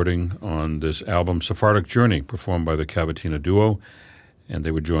recording on this album, Sephardic Journey, performed by the Cavatina Duo, and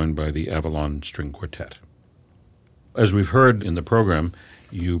they were joined by the Avalon String Quartet. As we've heard in the program,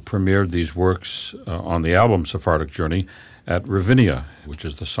 you premiered these works on the album Sephardic Journey at Ravinia, which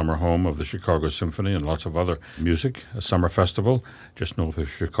is the summer home of the Chicago Symphony and lots of other music, a summer festival just north of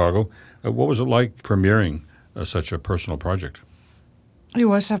Chicago. What was it like premiering such a personal project? It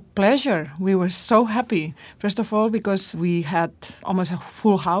was a pleasure. We were so happy. First of all, because we had almost a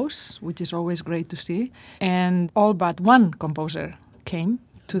full house, which is always great to see. And all but one composer came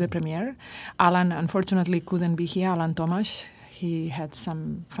to the premiere. Alan, unfortunately, couldn't be here, Alan Tomasz. He had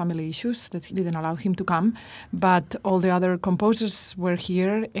some family issues that didn't allow him to come. But all the other composers were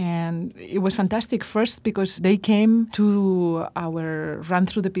here, and it was fantastic. First, because they came to our run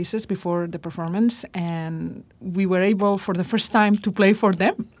through the pieces before the performance, and we were able, for the first time, to play for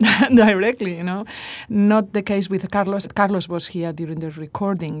them directly, you know. Not the case with Carlos. Carlos was here during the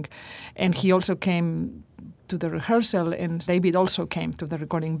recording, and he also came to the rehearsal, and David also came to the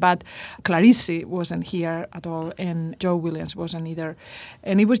recording, but Clarice wasn't here at all, and Joe Williams wasn't either.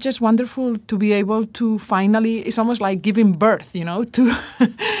 And it was just wonderful to be able to finally, it's almost like giving birth, you know, to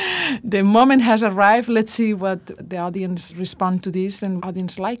the moment has arrived. Let's see what the audience respond to this, and the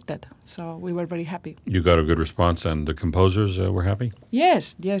audience liked it. So we were very happy. You got a good response, and the composers were happy?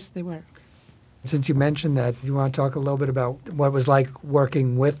 Yes, they were. Since you mentioned that, you want to talk a little bit about what it was like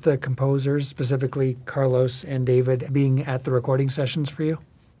working with the composers, specifically Carlos and David, being at the recording sessions for you?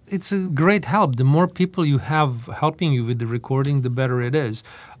 It's a great help. The more people you have helping you with the recording, the better it is.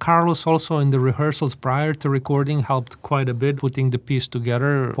 Carlos also in the rehearsals prior to recording helped quite a bit, putting the piece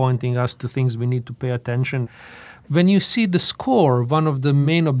together, pointing us to things we need to pay attention. When you see the score, one of the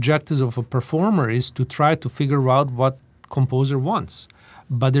main objectives of a performer is to try to figure out what composer wants.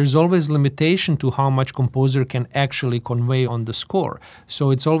 But there's always limitation to how much composer can actually convey on the score. So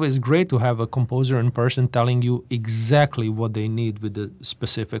it's always great to have a composer in person telling you exactly what they need with the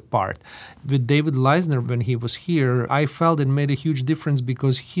specific part. With David Leisner, when he was here, I felt it made a huge difference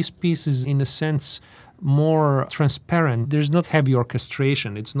because his piece is, in a sense, more transparent. There's not heavy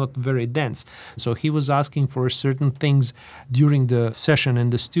orchestration. It's not very dense. So he was asking for certain things during the session in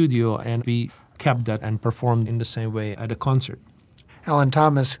the studio, and we kept that and performed in the same way at a concert. Alan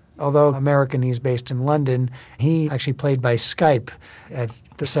Thomas, although American, he's based in London, he actually played by Skype at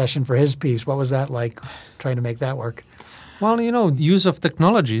the session for his piece. What was that like, trying to make that work? Well, you know, use of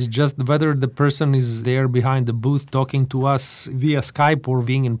technology is just whether the person is there behind the booth talking to us via Skype or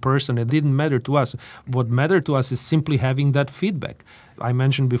being in person. It didn't matter to us. What mattered to us is simply having that feedback. I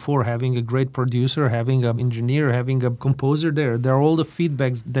mentioned before, having a great producer, having an engineer, having a composer there. They're all the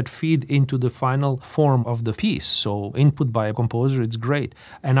feedbacks that feed into the final form of the piece. So input by a composer, it's great.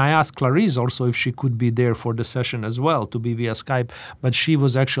 And I asked Clarice also if she could be there for the session as well, to be via Skype. But she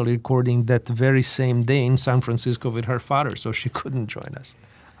was actually recording that very same day in San Francisco with her father, so she couldn't join us.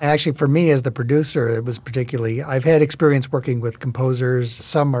 Actually, for me as the producer, it was particularly, I've had experience working with composers.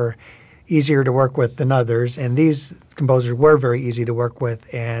 Some are easier to work with than others, and these composers were very easy to work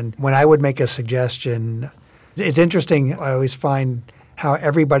with. And when I would make a suggestion, it's interesting, I always find how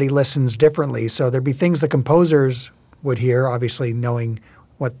everybody listens differently. So there'd be things the composers would hear, obviously knowing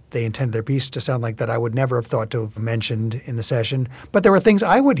what they intended their piece to sound like, that I would never have thought to have mentioned in the session. But there were things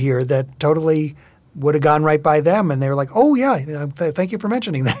I would hear that totally would have gone right by them, and they were like, oh yeah, thank you for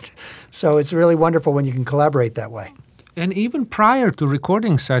mentioning that. So it's really wonderful when you can collaborate that way. And even prior to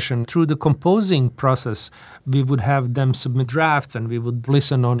recording session, through the composing process, we would have them submit drafts and we would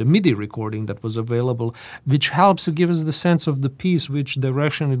listen on the MIDI recording that was available, which helps to give us the sense of the piece, which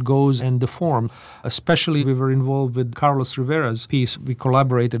direction it goes and the form. Especially we were involved with Carlos Rivera's piece. We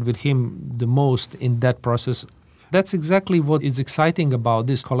collaborated with him the most in that process. That's exactly what is exciting about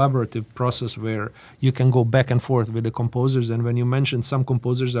this collaborative process, where you can go back and forth with the composers. And when you mentioned some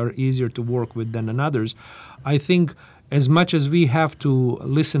composers are easier to work with than others, I think as much as we have to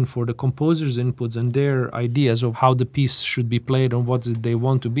listen for the composers' inputs and their ideas of how the piece should be played and what they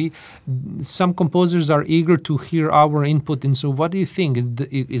want to be, some composers are eager to hear our input. And so what do you think?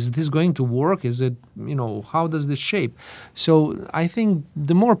 Is this going to work? Is it, how does this shape? So I think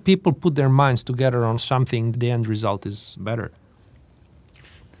the more people put their minds together on something, the end result is better.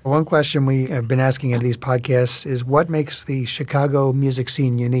 One question we have been asking in these podcasts is, what makes the Chicago music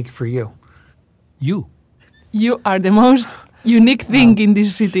scene unique for you? You are the most unique thing in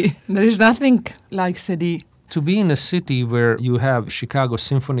this city. There is nothing like Cedi. To be in a city where you have Chicago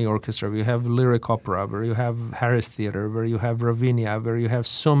Symphony Orchestra, where you have Lyric Opera, where you have Harris Theater, where you have Ravinia, where you have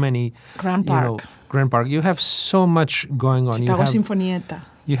so many... Grand Park. Grand Park. You have so much going on. Chicago Sinfonietta.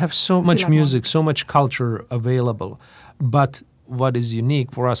 You have so much music, so much culture available. But what is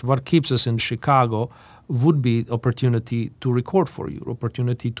unique for us, what keeps us in Chicago, would be opportunity to record for you,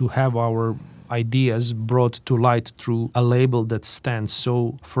 opportunity to have our ideas brought to light through a label that stands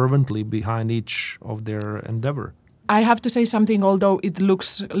so fervently behind each of their endeavor. I have to say something, although it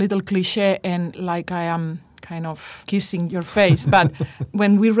looks a little cliche and like I am kind of kissing your face. But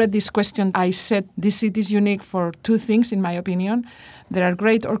when we read this question, I said this city is unique for two things, in my opinion. There are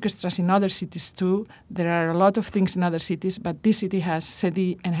great orchestras in other cities too. There are a lot of things in other cities, but this city has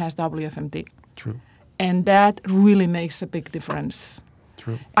SETI and has WFMT. True. And that really makes a big difference.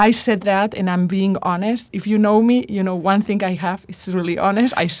 True. I said that, and I'm being honest. If you know me, you know one thing I have is really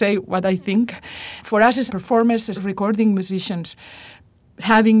honest. I say what I think. For us as performers, as recording musicians,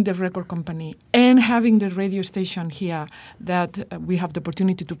 having the record company and having the radio station here that we have the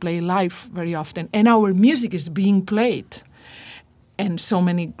opportunity to play live very often, and our music is being played, and so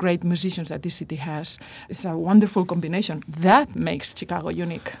many great musicians that this city has. It's a wonderful combination. That makes Chicago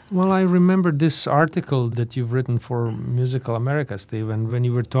unique. Well, I remember this article that you've written for Musical America, Steve, and when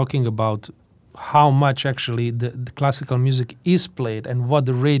you were talking about how much actually the classical music is played and what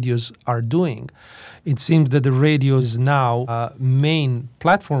the radios are doing. It seems that the radio is now a main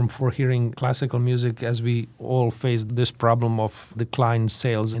platform for hearing classical music as we all face this problem of declined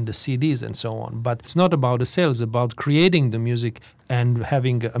sales in the CDs and so on. But it's not about the sales, it's about creating the music and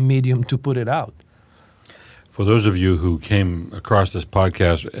having a medium to put it out. For those of you who came across this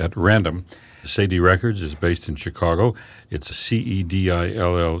podcast at random, SEDI Records is based in Chicago. It's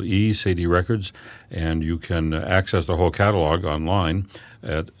CEDILLE, SEDI Records, and you can access the whole catalog online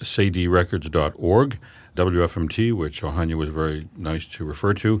at sedirecords.org. WFMT, which Ohania was very nice to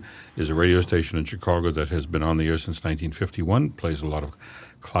refer to, is a radio station in Chicago that has been on the air since 1951, plays a lot of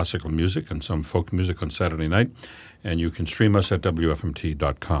classical music and some folk music on Saturday night, and you can stream us at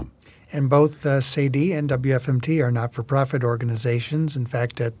WFMT.com. And both SEDI and WFMT are not-for-profit organizations. In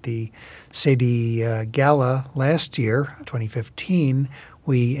fact, at the SEDI Gala last year, 2015,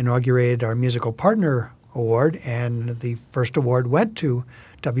 we inaugurated our Musical Partner Award, and the first award went to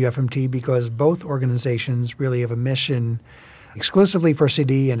WFMT because both organizations really have a mission exclusively for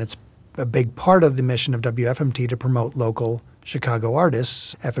SEDI, and it's a big part of the mission of WFMT to promote local Chicago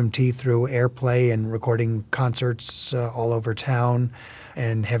artists. FMT through airplay and recording concerts all over town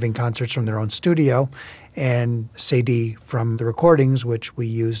and having concerts from their own studio, and SEDI from the recordings, which we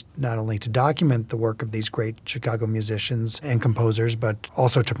used not only to document the work of these great Chicago musicians and composers, but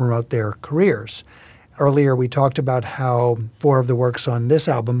also to promote their careers. Earlier, we talked about how 4 of the works on this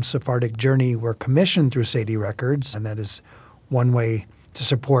album, Sephardic Journey, were commissioned through SEDI Records, and that is one way to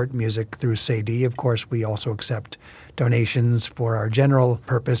support music through SEDI. Of course, we also accept donations for our general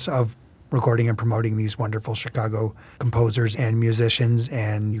purpose of recording and promoting these wonderful Chicago composers and musicians.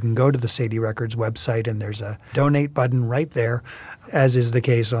 And you can go to the SEDI Records website, and there's a donate button right there, as is the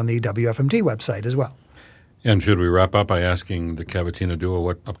case on the WFMT website as well. And should we wrap up by asking the Cavatina Duo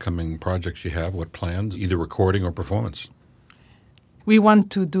what upcoming projects you have, what plans, either recording or performance? We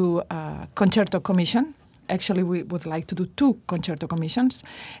want to do a concerto commission. Actually, we would like to do 2 concerto commissions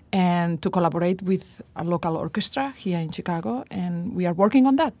and to collaborate with a local orchestra here in Chicago, and we are working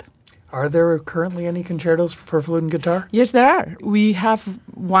on that. Are there currently any concertos for flute and guitar? Yes, there are. We have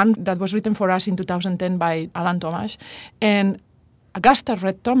one that was written for us in 2010 by Alan Thomas, and Augusta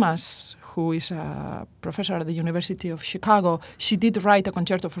Red Thomas, who is a professor at the University of Chicago, she did write a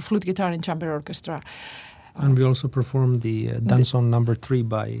concerto for flute, guitar, and chamber orchestra. And we also performed the Danzón No. 3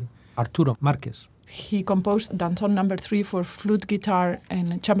 by Arturo Marquez. He composed Danzón No. 3 for flute, guitar,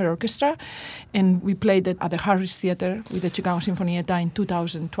 and chamber orchestra, and we played it at the Harris Theater with the Chicago Sinfonietta in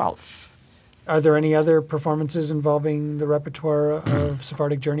 2012. Are there any other performances involving the repertoire of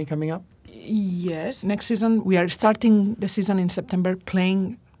Sephardic Journey coming up? Yes. Next season, we are starting the season in September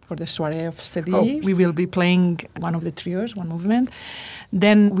playing for the soirée of SEDI. Oh. We will be playing one of the trios, one movement.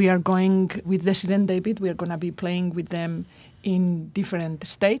 Then we are going with Desi and David. We are going to be playing with them in different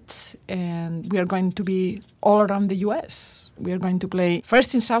states, and we are going to be all around the U.S. We are going to play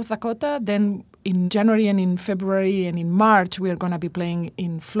first in South Dakota, then in January and in February and in March, we are going to be playing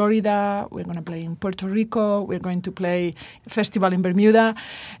in Florida, we're going to play in Puerto Rico, we're going to play a festival in Bermuda,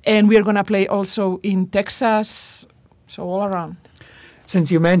 and we are going to play also in Texas, so all around. Since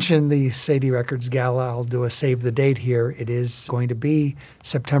you mentioned the SEDI Records Gala, I'll do a save the date here. It is going to be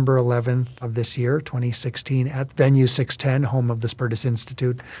September 11th of this year, 2016, at Venue 610, home of the Spertus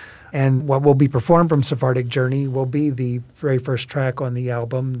Institute. And what will be performed from Sephardic Journey will be the very first track on the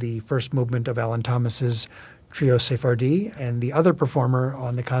album, the first movement of Alan Thomas's Trio Sephardi, and the other performer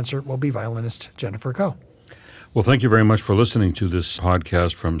on the concert will be violinist Jennifer Coe. Well, thank you very much for listening to this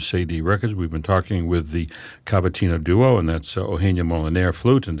podcast from Sadie Records. We've been talking with the Cavatina duo, and that's Eugenia Molinaire,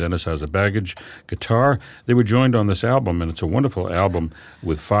 flute, and Dennis Baggage, guitar. They were joined on this album, and it's a wonderful album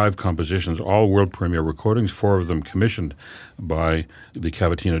with 5 compositions, all world premiere recordings, 4 of them commissioned by the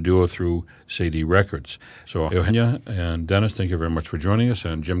Cavatina duo through Sadie Records. So Eugenia and Dennis, thank you very much for joining us.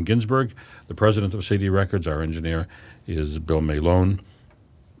 And Jim Ginsberg, the president of Sadie Records, our engineer is Bill Malone,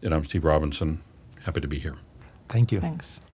 and I'm Steve Robinson. Happy to be here. Thank you. Thanks.